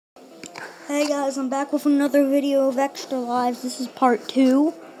Hey guys, I'm back with another video of Extra Lives. This is part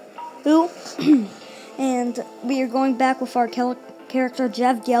 2. And we are going back with our character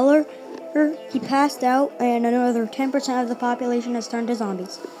Jeff Geller. He passed out and another 10% of the population has turned to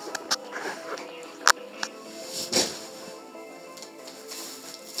zombies.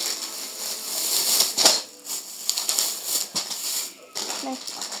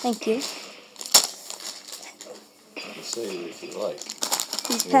 Thank you. Save it if you like.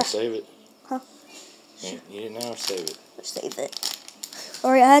 He's you want to save it? Huh? You didn't now save it. Save it.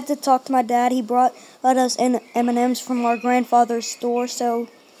 Alright, I had to talk to my dad. He brought us in M&Ms from our grandfather's store, so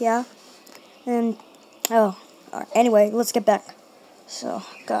yeah. And anyway, let's get back. So,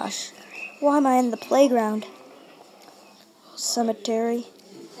 gosh, why am I in the playground? Cemetery.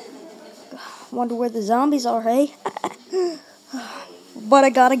 Wonder where the zombies are, hey? But I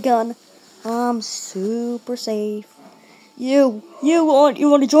got a gun. I'm super safe. You want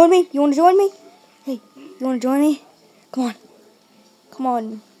to join me? You want to join me? Hey, you want to join me? Come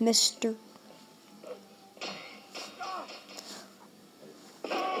on, mister.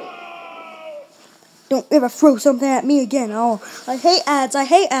 Don't ever throw something at me again. Oh, I hate ads.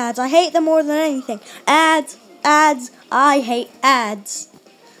 I hate them more than anything. Ads. I hate ads.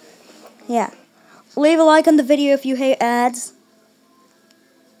 Yeah. Leave a like on the video if you hate ads.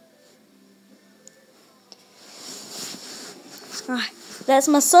 That's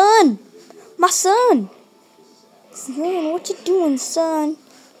my son. Son, what you doing, son?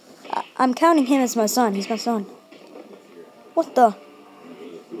 I'm counting him as my son. He's my son. What the?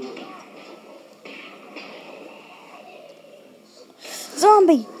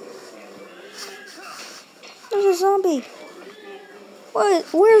 Zombie! There's a zombie.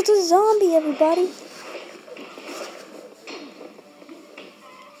 Where's the zombie, everybody?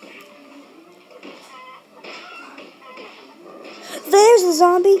 There's the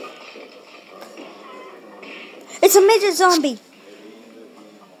zombie. It's a midget zombie.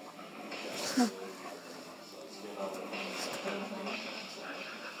 No.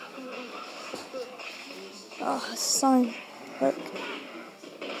 Oh, sign. Look.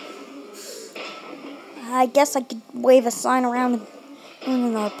 I guess I could wave a sign around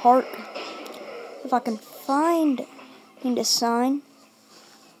in our park. If I can find a sign.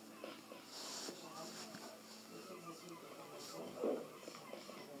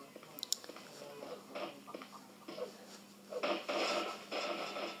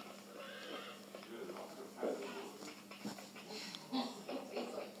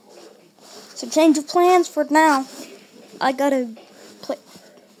 So change of plans for now. I gotta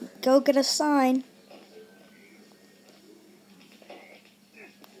go get a sign.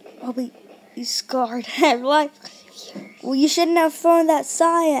 I'll be scarred. Like, well, you shouldn't have thrown that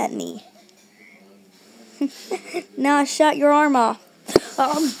sign at me. Now I shot your arm off.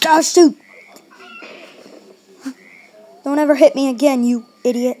 Gosh, dude. Don't ever hit me again, you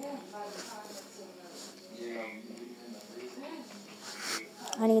idiot.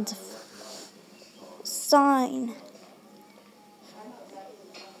 I need to sign.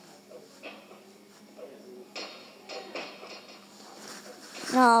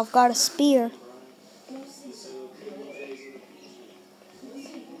 No, I've got a spear.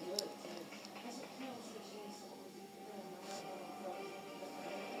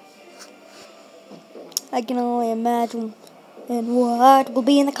 I can only imagine what will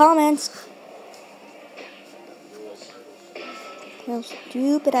be in the comments. How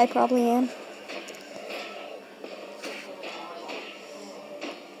stupid I probably am.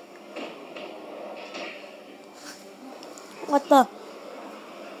 What the?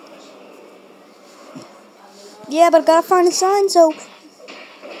 Yeah, but I gotta find a sign, so.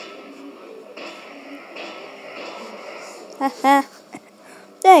 Haha.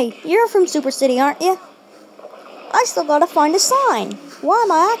 Hey, you're from Super City, aren't you? I still gotta find a sign. Why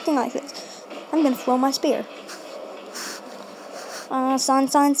am I acting like this? I'm gonna throw my spear.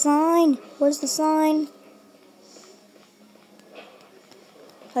 Sign. Where's the sign?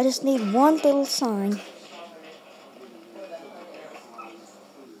 I just need one little sign.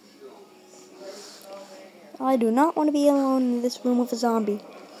 I do not want to be alone in this room with a zombie.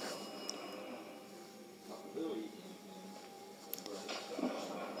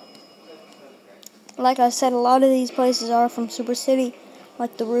 Like I said, a lot of these places are from Super City,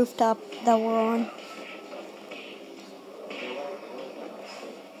 like the rooftop that we're on.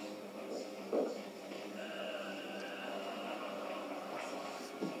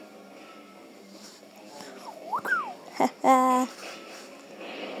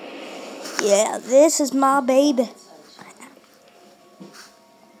 Yeah, this is my baby.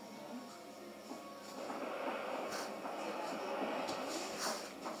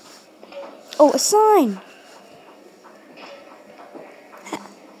 Oh, a sign.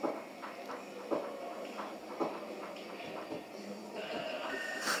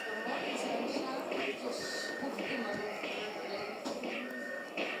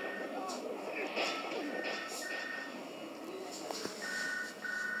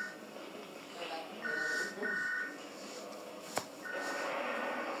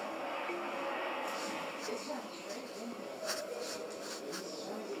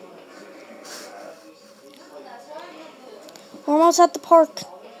 We're almost at the park.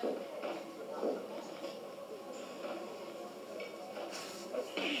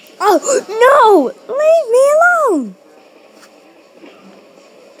 Oh, no! Leave me alone!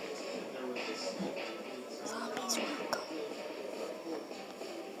 Zombies welcome.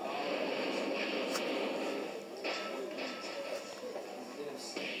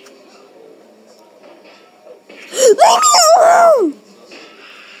 Leave me alone!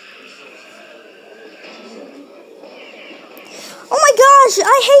 Oh my gosh,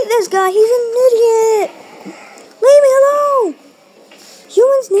 I hate this guy. He's an idiot. Leave me alone.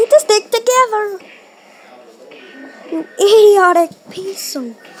 Humans need to stick together. You idiotic piece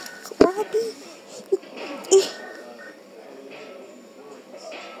of crappy.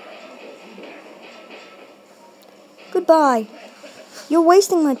 Goodbye. You're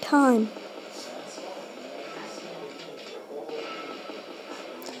wasting my time.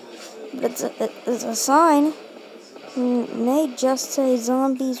 But it's a sign. It may just say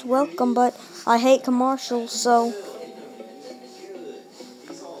zombies welcome, but I hate commercials, so.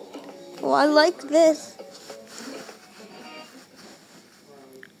 Oh, I like this.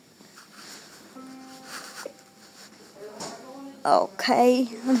 Okay,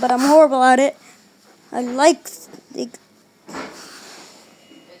 but I'm horrible at it. I like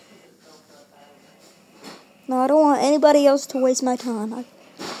No, I don't want anybody else to waste my time.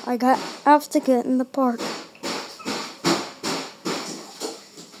 I have to get in the park.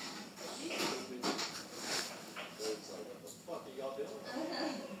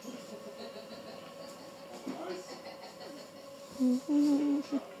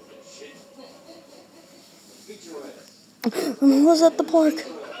 I'm almost at the park.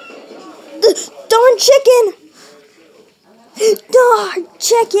 Darn chicken! Darn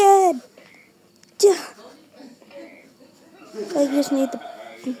chicken! I just need the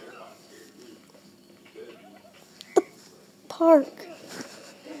park.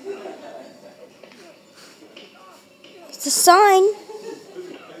 It's a sign.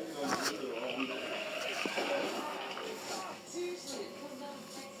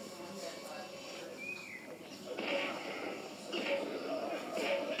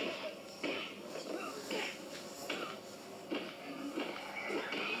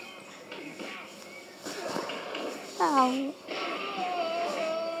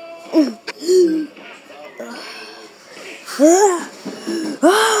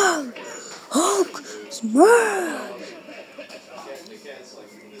 Ow. Hulk smash!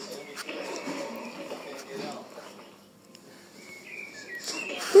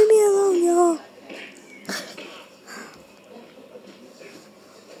 Leave me alone, y'all.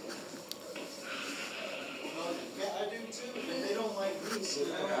 I do too, but they don't like me, so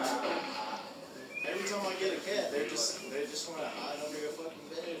every time I get a cat, they just want to hide under your fucking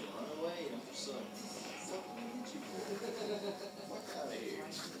bed and run away. And I'm just like, fucking get you, fuck out of here.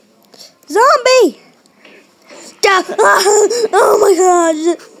 Zombie! Oh my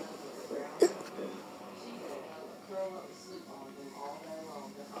gosh!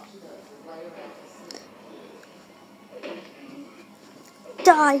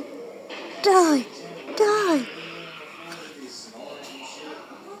 Die! Die! Die!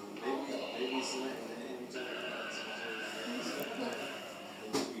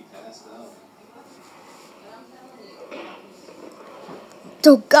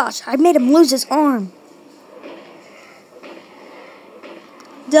 Oh gosh, I made him lose his arm.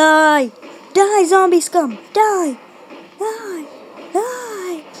 Die! Die, zombie scum! Die! Die!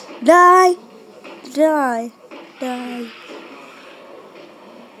 Die! Die! Die! Die!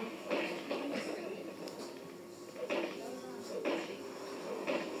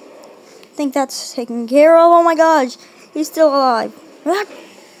 I think that's taken care of. Oh my gosh, he's still alive.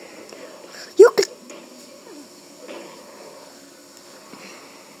 You could.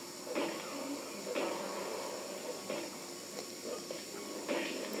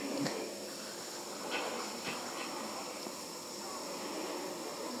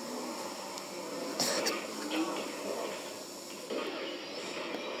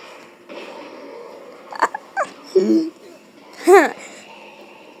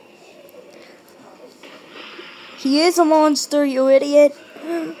 He is a monster, you idiot.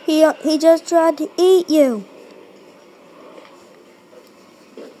 He just tried to eat you.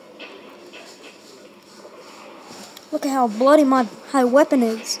 Look at how bloody my weapon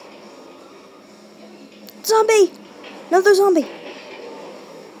is. Zombie! Another zombie.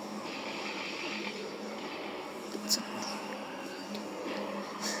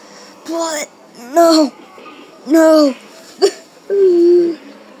 Blood! No! No!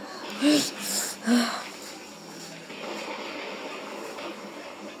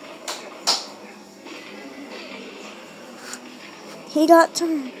 He got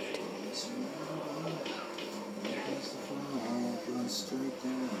turned.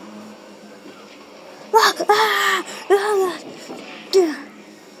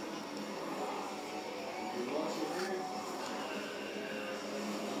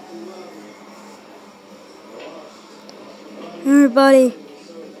 Everybody.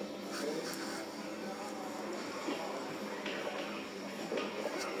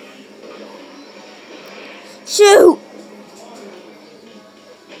 Shoot!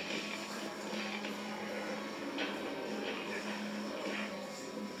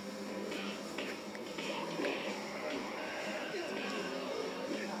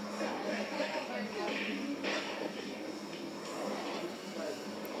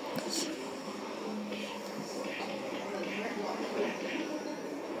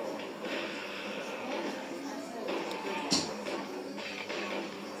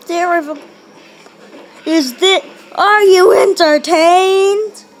 Are you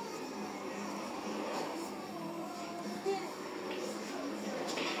entertained?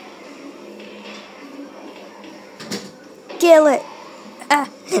 Kill it.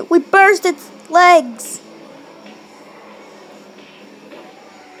 We burst its legs.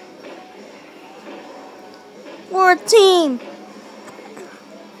 We're a team.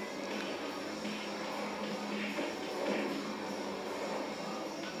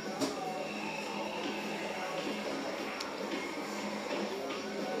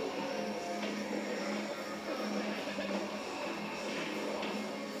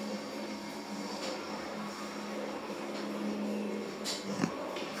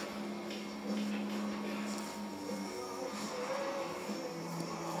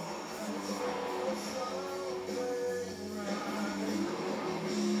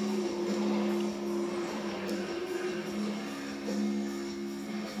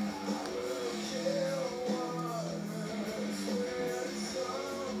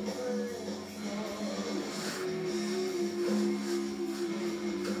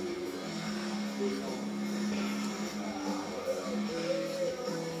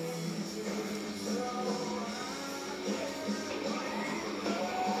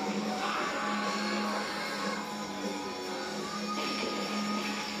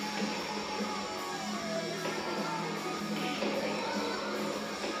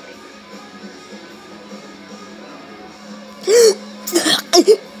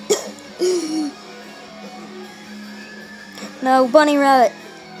 No, bunny rabbit.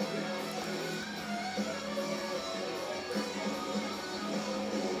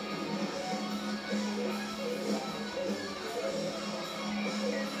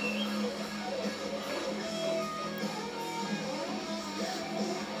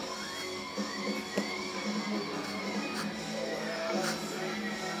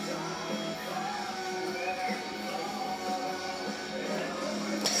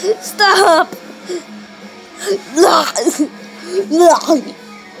 Stop!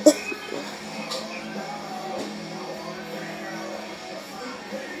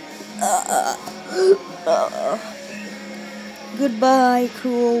 Goodbye,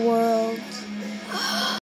 cruel world.